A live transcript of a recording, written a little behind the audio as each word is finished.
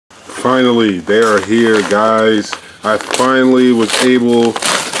Finally, they are here, guys. I finally was able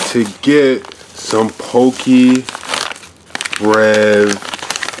to get some PokeRev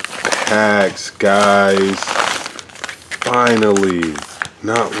packs, guys. Finally.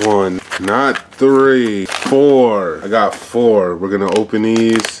 Not one, not three, four. I got four. We're gonna open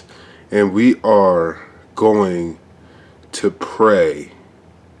these and we are going to pray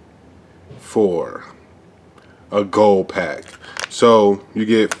for a gold pack. So you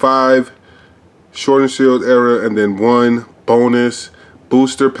get 5 short and sealed era and then 1 bonus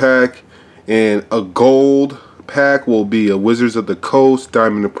booster pack, and a gold pack will be a Wizards of the Coast,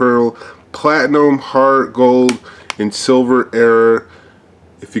 Diamond and Pearl, Platinum, Heart, Gold, and Silver era.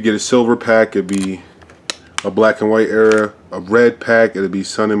 If you get a silver pack, it'd be a black and white era. A red pack, it'll be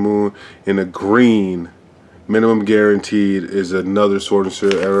Sun and Moon. And a green, minimum guaranteed, is another Sword and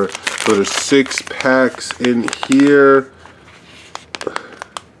Shield era. So there's 6 packs in here.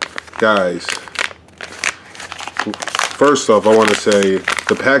 Guys, first off, I want to say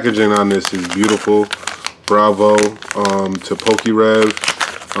the packaging on this is beautiful. Bravo to PokeRev.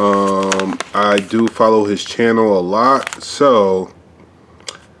 I do follow his channel a lot, so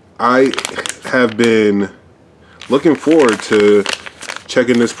I have been looking forward to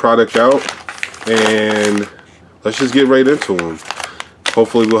checking this product out, and let's just get right into them.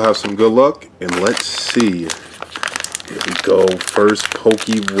 Hopefully we'll have some good luck, and let's see. Here we go. First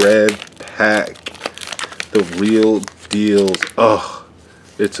PokeRev pack. The real deals. Ugh,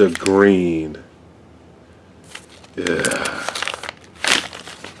 it's a green. Yeah.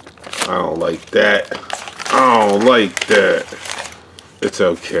 I don't like that. I don't like that. It's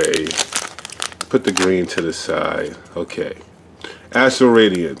okay. Put the green to the side. Okay. Astral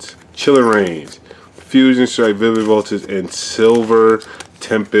Radiance, Chilling Range, Fusion Strike, Vivid Voltage, and Silver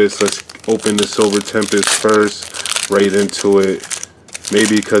Tempest. Let's open the Silver Tempest first. Right into it.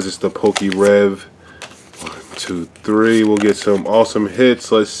 Maybe because it's the PokeRev. 1, 2, 3. We'll get some awesome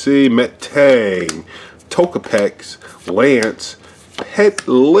hits. Let's see. Metang, Togepex, Lance, Pet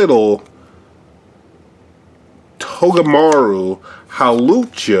Little, Togamaru,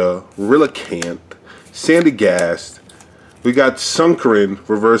 Hawlucha, Relicanth, Sandygast. We got Sunkern,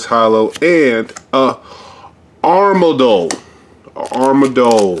 Reverse Hollow, and a Armadillo.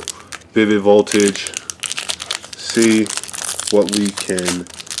 Vivid Voltage. See what we can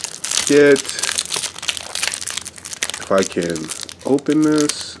get. If I can open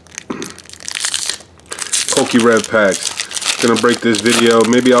this. PokeRev packs. Gonna break this video.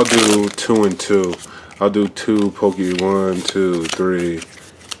 Maybe I'll do 2 and 2. I'll do 2 Poke, 1, 2, 3,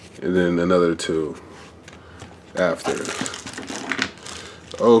 and then another 2 after.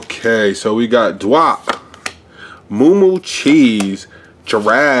 Okay, so we got Dwap, Moo Cheese,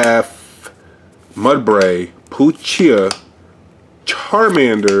 Giraffe, Mudbray, Puchia,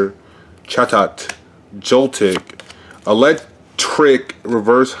 Charmander, Chatot, Joltik, Electric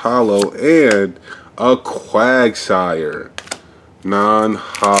Reverse Hollow, and a Quagsire,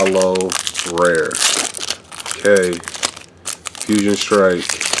 non-hollow rare. Okay, Fusion Strike.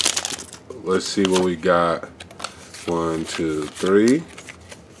 Let's see what we got. 1, 2, 3.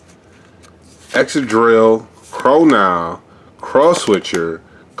 Excadrill, Cronow, Crosswitcher,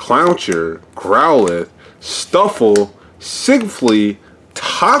 Clowncher, Growlithe, Stuffle, Sigflee,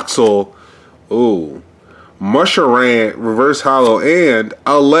 Toxel, ooh, Mushurant, Reverse Hollow, and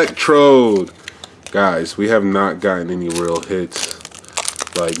Electrode. Guys, we have not gotten any real hits.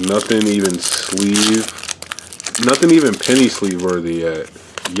 Like, nothing even sleeve. Nothing even penny sleeve worthy yet.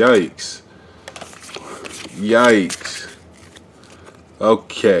 Yikes. Yikes.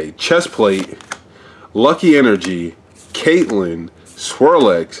 Okay. Chestplate. Lucky Energy. Caitlyn.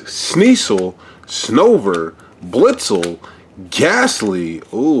 Swirlex. Sneasel. Snover. Blitzel. Ghastly.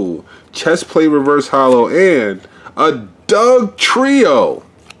 Ooh. Chestplate Reverse Hollow. And a Doug Trio.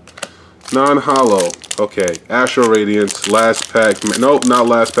 Non-hollow. Okay, Astral Radiance, last pack. Nope, not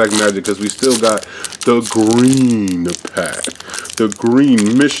last pack magic, because we still got the green pack. The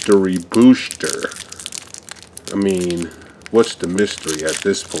green mystery booster. I mean, what's the mystery at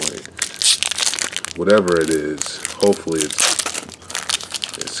this point? Whatever it is, hopefully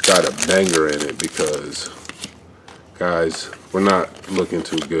it's got a banger in it, because, guys, we're not looking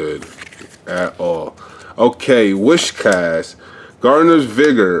too good at all. Okay, Wishcast, Gardener's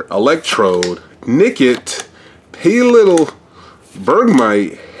Vigor, Electrode, Nickit, P Little,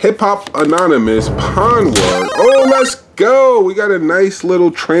 Bergmite, Hip Hop Anonymous, Pondward. Oh, let's go! We got a nice little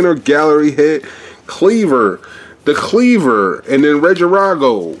trainer gallery hit. Cleaver, the Cleaver, and then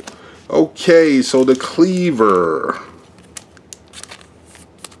Regirogo. Okay, so the Cleaver.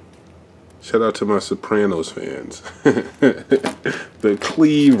 Shout out to my Sopranos fans. The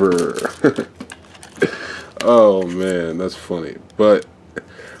Cleaver. Oh man, that's funny. But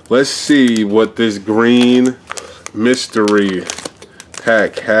let's see what this green mystery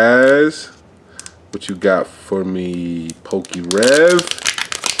pack has. What you got for me, PokeRev?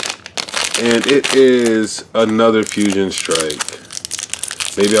 And it is another Fusion Strike.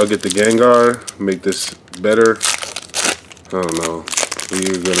 Maybe I'll get the Gengar, make this better. I don't know.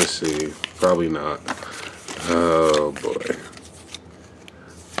 We're gonna see. Probably not. Oh boy.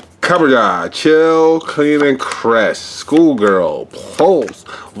 Copperjah, Chill, Clean and Crest, Schoolgirl, Pulse,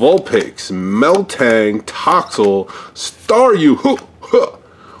 Vulpix, Meltang, Toxel, Staryu,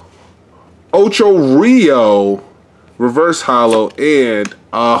 Ocho Rio, Reverse Hollow, and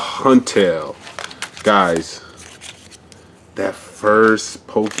a Huntail. Guys, that first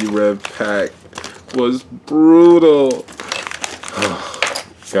PokeRev pack was brutal.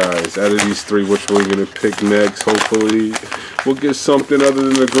 Guys, out of these three, which one we're going to pick next? Hopefully, we'll get something other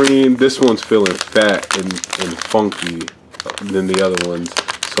than the green. This one's feeling fat and funky than the other ones.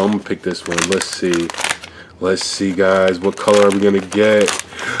 So I'm going to pick this one. Let's see. Let's see, guys. What color are we going to get?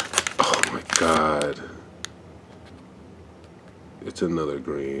 Oh, my God. It's another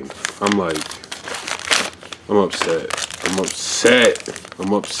green. I'm upset. I'm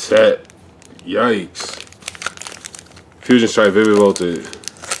upset. Yikes. Fusion Strike, Vivid Voltage,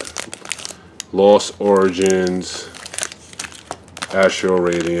 Lost Origins, Astral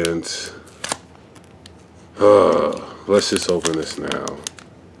Radiance. Let's just open this now.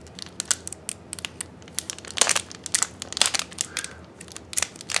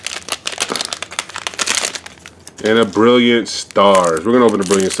 And a Brilliant Stars. We're gonna open the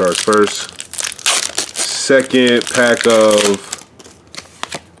Brilliant Stars first. Second pack of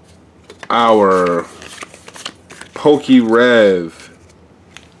our PokeRev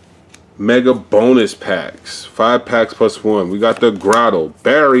Mega Bonus Packs. 5 packs plus 1. We got the Grotto,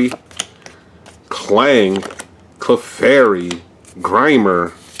 Barry, Clang, Clefairy,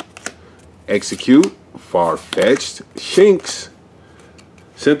 Grimer, Execute, Farfetch'd, Shinx,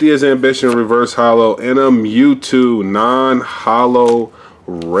 Cynthia's Ambition Reverse Hollow, and a Mewtwo non-hollow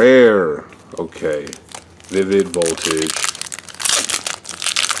rare. Okay. Vivid Voltage.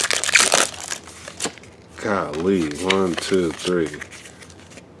 Golly. 1, 2, 3.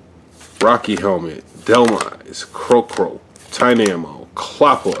 Rocky Helmet, Delmise, Crocro, Tynamo,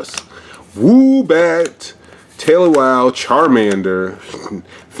 Cloppus, Woobat, Tailwild, Charmander,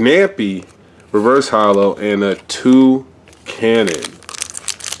 Fnappy, Reverse Hollow, and a Toucannon.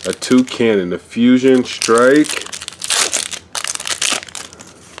 A Toucannon, the Fusion Strike.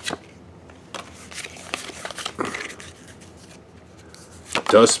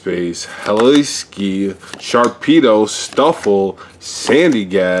 Dustspace, Heliski, Sharpedo, Stuffle,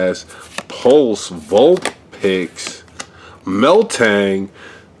 Sandygas, Pulse, Vulpix, Meltang,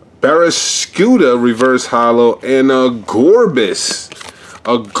 Barraskewda Reverse Hollow, and a Gorbis.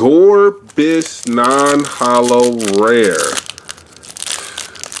 A Gorbis non-hollow rare.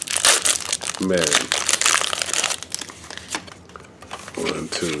 Man. 1,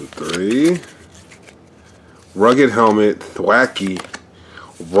 2, 3. Rugged Helmet, Thwacky,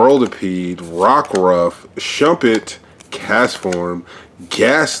 Worldipede, Rockruff, Shumpet, Castform,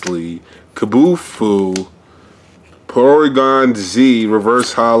 Ghastly, Kabufu, Porygon Z,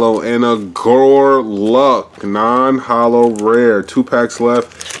 Reverse Hollow, and a Gorluck, non-hollow rare. 2 packs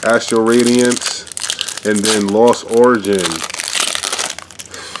left, Astral Radiance, and then Lost Origin.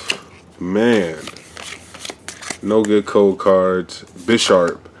 Man. No good code cards.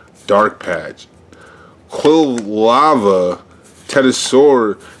 Bisharp, Dark Patch, Quilava,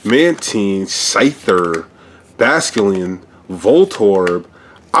 Teddisaur, Mantine, Scyther, Basculin, Voltorb,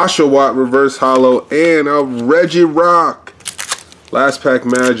 Oshawott Reverse Hollow, and a Regirock. Last pack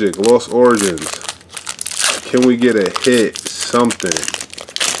Magic, Lost Origins. Can we get a hit? Something.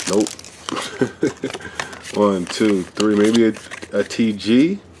 Nope. 1, 2, 3. Maybe a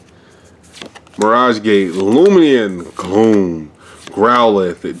TG. Mirage Gate, Lumineon, Gloom,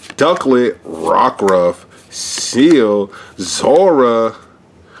 Growlithe, Ducklet, Rockruff, Seal, Zora,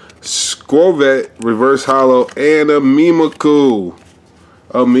 Scorvet, Reverse Hollow, and a Mimikyu.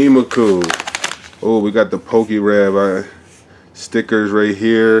 Oh, we got the PokeRev stickers right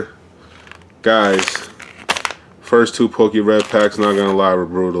here. Guys, first 2 PokeRev packs, not gonna lie, were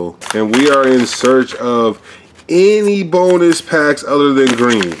brutal. And we are in search of any bonus packs other than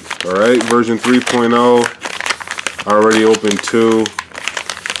green. Alright, version 3.0. I already opened 2.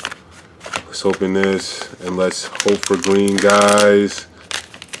 Let's open this and let's hope for green, guys.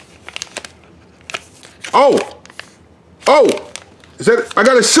 Oh! Is that, I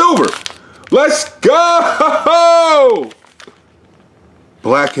got a silver! Let's go!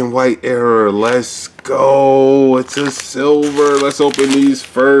 Black and white error. Let's go. It's a silver. Let's open these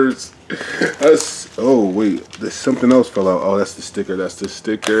first. Oh, wait. There's something else fell out. Oh, that's the sticker. That's the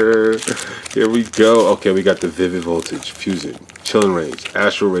sticker. Here we go. Okay, we got the Vivid Voltage, Fusion, Chilling Range,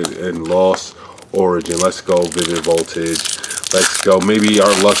 Astral Rated, and Lost Origin. Let's go, Vivid Voltage. Let's go. Maybe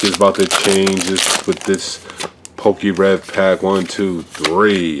our luck is about to change with this PokeRev pack. 1, 2,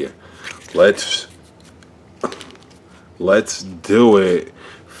 3. Let's do it.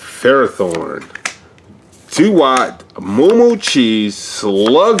 Ferrothorn, Duat, Momo Cheese,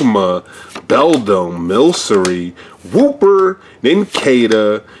 Slugma, Beldum, Milcery, Wooper,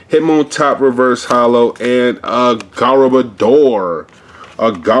 Nincada, Hitmontop Reverse Hollow, and a Garabador.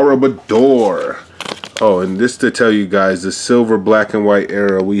 Oh, and this to tell you guys, the silver, black, and white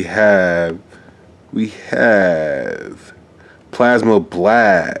era, we have Plasma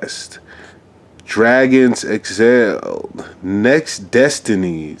Blast, Dragons Exhaled, Next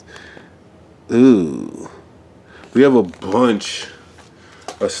Destinies. Ooh. We have a bunch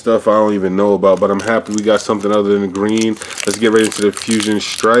of stuff I don't even know about, but I'm happy we got something other than the green. Let's get right into the Fusion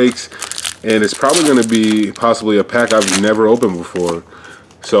Strikes. And it's probably going to be possibly a pack I've never opened before.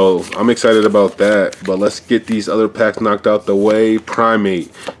 So I'm excited about that. But let's get these other packs knocked out the way. Primate,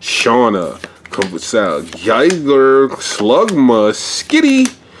 Shauna, Geiger, Slugma, Skitty,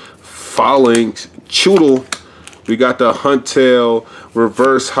 Phalanx, Choodle. We got the Huntail,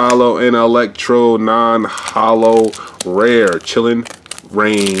 Reverse Hollow, and Electro non-hollow rare. Chillin'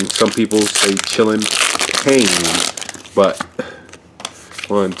 Rain. Some people say Chillin' Pain. But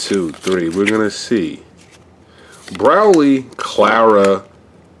 1, 2, 3. We're gonna see. Browly, Clara,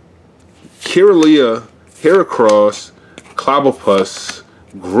 Kiralia, Heracross, Clobbopus,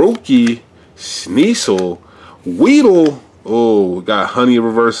 Grookey, Sneasel, Weedle. Oh, we got Honey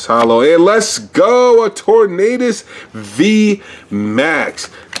Reverse Hollow. And let's go! A Tornadus V Max.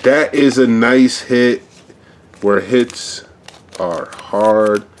 That is a nice hit where hits are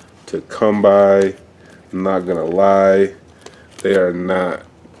hard to come by. I'm not gonna lie. They are not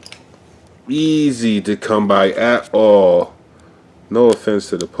easy to come by at all. No offense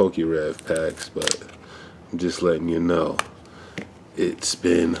to the PokeRev packs, but I'm just letting you know. It's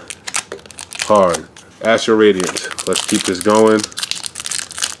been hard. Astral Radiance. Let's keep this going.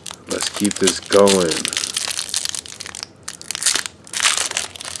 Let's keep this going.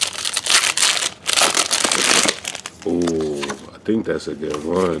 Ooh, I think that's a good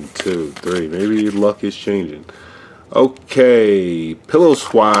 1, 2, 3. Maybe luck is changing. Okay,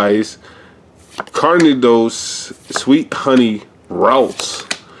 Pillowswise, Carnidos, Sweet Honey, Routes,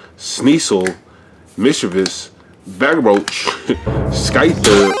 Sneasel, Mischievous, Vagabroach,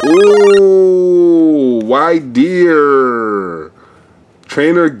 Skyther, ooh, Wide Deer,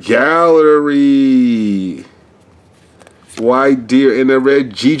 Trainer Gallery, Wide Deer, and a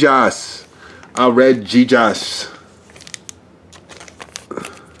red Gijas, I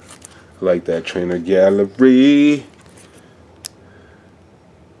like that Trainer Gallery.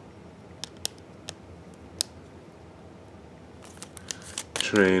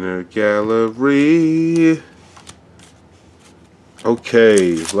 Trainer Gallery.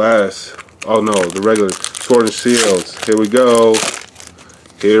 Okay, last. Oh no, the regular Sword and Seals. Here we go.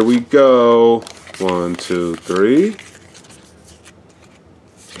 Here we go. 1, 2, 3.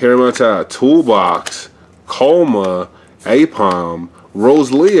 Paramount Toolbox, Colma, Apom,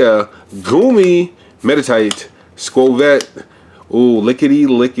 Rosalia, Gumi, Meditite, Squovette, ooh, Lickety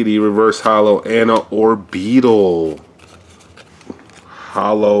Lickety, Reverse Hollow, Anna Orbeetle.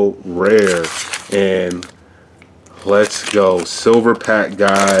 Hollow rare. And let's go. Silver pack,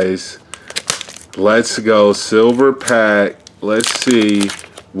 guys. Let's go. Silver pack. Let's see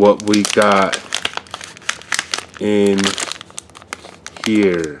what we got in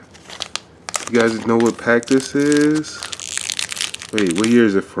here. You guys know what pack this is? Wait, what year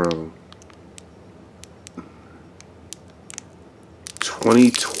is it from?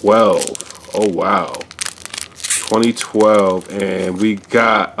 2012. Oh, wow. 2012. And we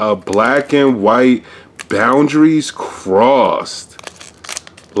got a black and white Boundaries Crossed.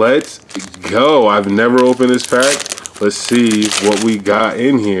 Let's go. I've never opened this pack. Let's see what we got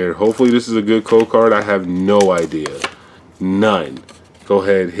in here. Hopefully this is a good code card. I have no idea. None. Go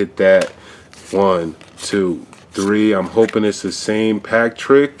ahead, hit that. 1, 2, 3. I'm hoping it's the same pack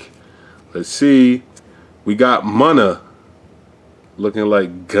trick. Let's see. We got Mana. Looking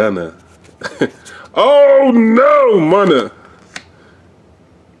like Gunna. Oh no, Mana.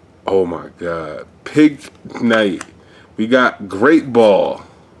 Oh my god. Pig Knight. We got Great Ball.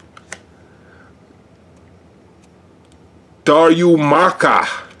 Daryumaka.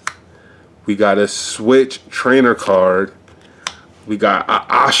 We got a Switch trainer card. We got a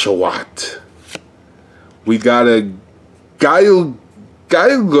Oshawott. We got a Geiger.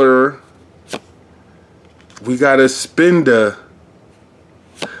 We got a Spinda.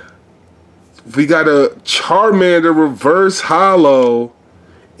 We got a Charmander reverse holo.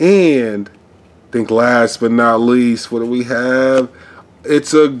 And I think last but not least, what do we have?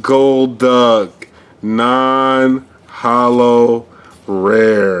 It's a Gold Duck. Non-holo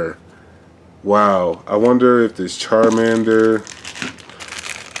rare. Wow. I wonder if this Charmander...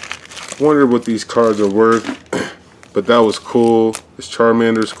 I wonder what these cards are worth. But that was cool. This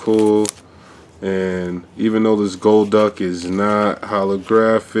Charmander's cool. And even though this Gold Duck is not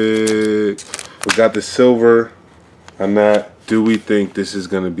holographic, we got the silver on that. Do we think this is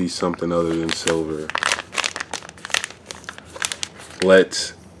going to be something other than silver?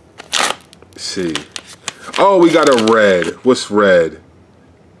 Let's see. Oh, we got a red. What's red?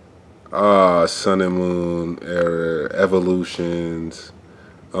 Sun and Moon Era, Evolutions,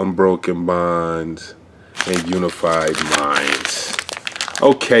 Unbroken Bonds, and Unified Minds.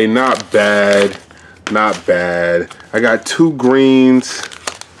 Okay, not bad. Not bad. I got two greens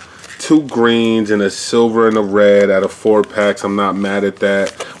and a silver and a red out of 4 packs. I'm not mad at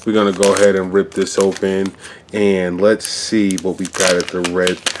that. We're gonna go ahead and rip this open and let's see what we got at the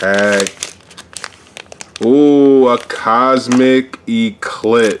red pack. Ooh, a Cosmic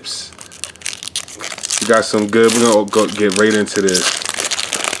Eclipse. We got some good. We're gonna go get right into this.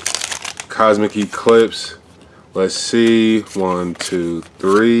 Cosmic Eclipse. Let's see. 1, 2,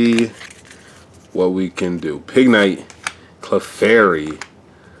 3. What we can do. Pignite, Clefairy,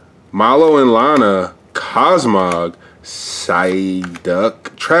 Malo and Lana, Cosmog,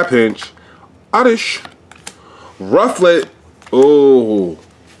 Psyduck, Trapinch, Oddish, Rufflet, oh,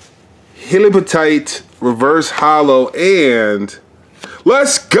 Helioptite, Reverse Holo, and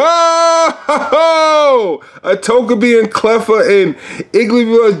let's go! A Togepi and Cleffa and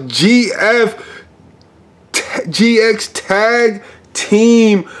Igglybuff GX Tag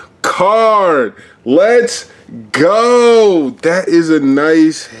Team card. Let's go. That is a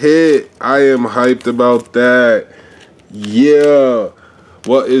nice hit. I am hyped about that. Yeah.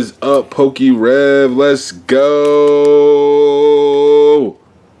 What is up, PokeRev? Let's go.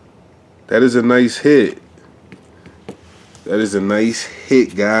 That is a nice hit. That is a nice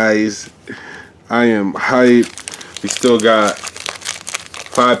hit, guys. I am hyped. We still got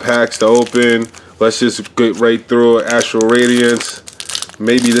 5 packs to open. Let's just get right through it. Astral Radiance.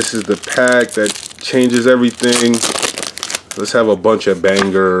 Maybe this is the pack that changes everything. Let's have a bunch of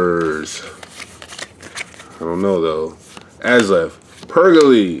bangers. I don't know though. Aslef,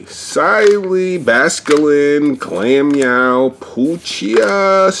 Pergly, Siley, Basculin, Clammeow,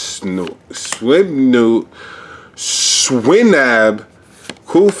 Puchia, Swinab,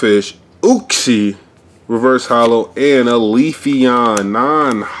 Coolfish, Uxie, Reverse Holo, and a Leafeon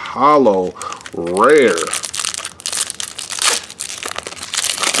non-holo rare.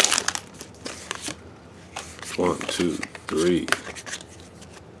 One, two, three.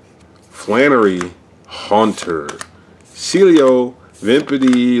 Flannery, Haunter, Celio,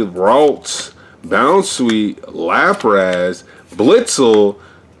 Vimpity, Ralts, Bounsweet, Lapras, Blitzel,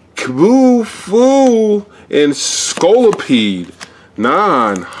 Kabufu, and Scolipede.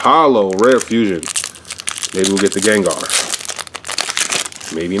 Non-holo rare fusion. Maybe we'll get the Gengar.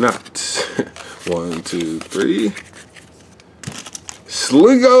 Maybe not. 1, 2, 3.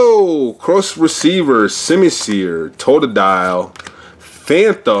 Sligo, Cross Receiver, Simisear, Totodile,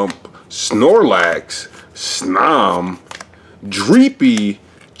 Phantom, Snorlax, Snom, Dreepy,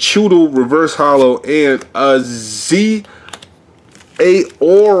 Choodle, Reverse Holo, and a Z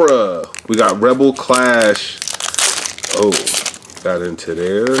Aora. We got Rebel Clash. Oh, got into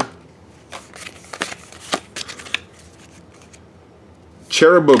there.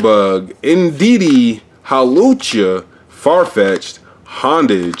 Cherubug, Indeedee, Hawlucha, Farfetch'd,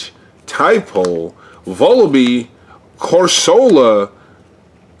 Hondage, Typole, Volibee, Corsola,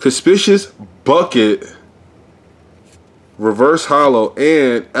 Conspicuous Bucket, Reverse Holo,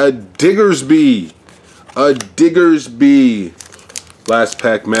 and a Diggersby. A Diggersby. Last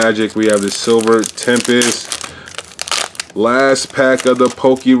pack magic. We have the Silver Tempest. Last pack of the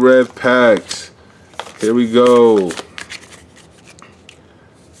PokeRev packs. Here we go.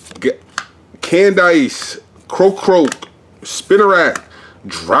 Candice, Croak, Spinarak,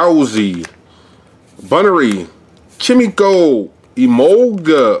 Drowsy, Bunnery, Chimico,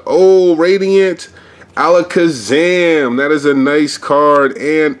 Emolga, oh, Radiant, Alakazam. That is a nice card.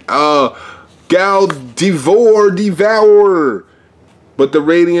 And Devour. But the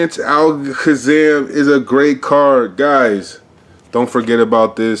Radiant Alakazam is a great card. Guys, don't forget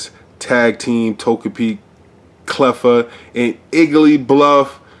about this. Tag Team, Togepi, Cleffa, and Iggly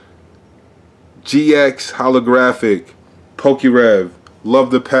Bluff GX holographic PokeRev.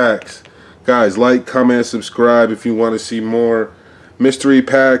 Love the packs. Guys, like, comment, subscribe if you want to see more mystery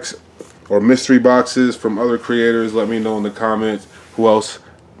packs or mystery boxes from other creators. Let me know in the comments who else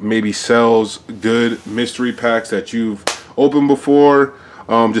maybe sells good mystery packs that you've opened before.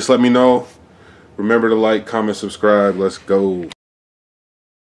 Just let me know. Remember to like, comment, subscribe. Let's go.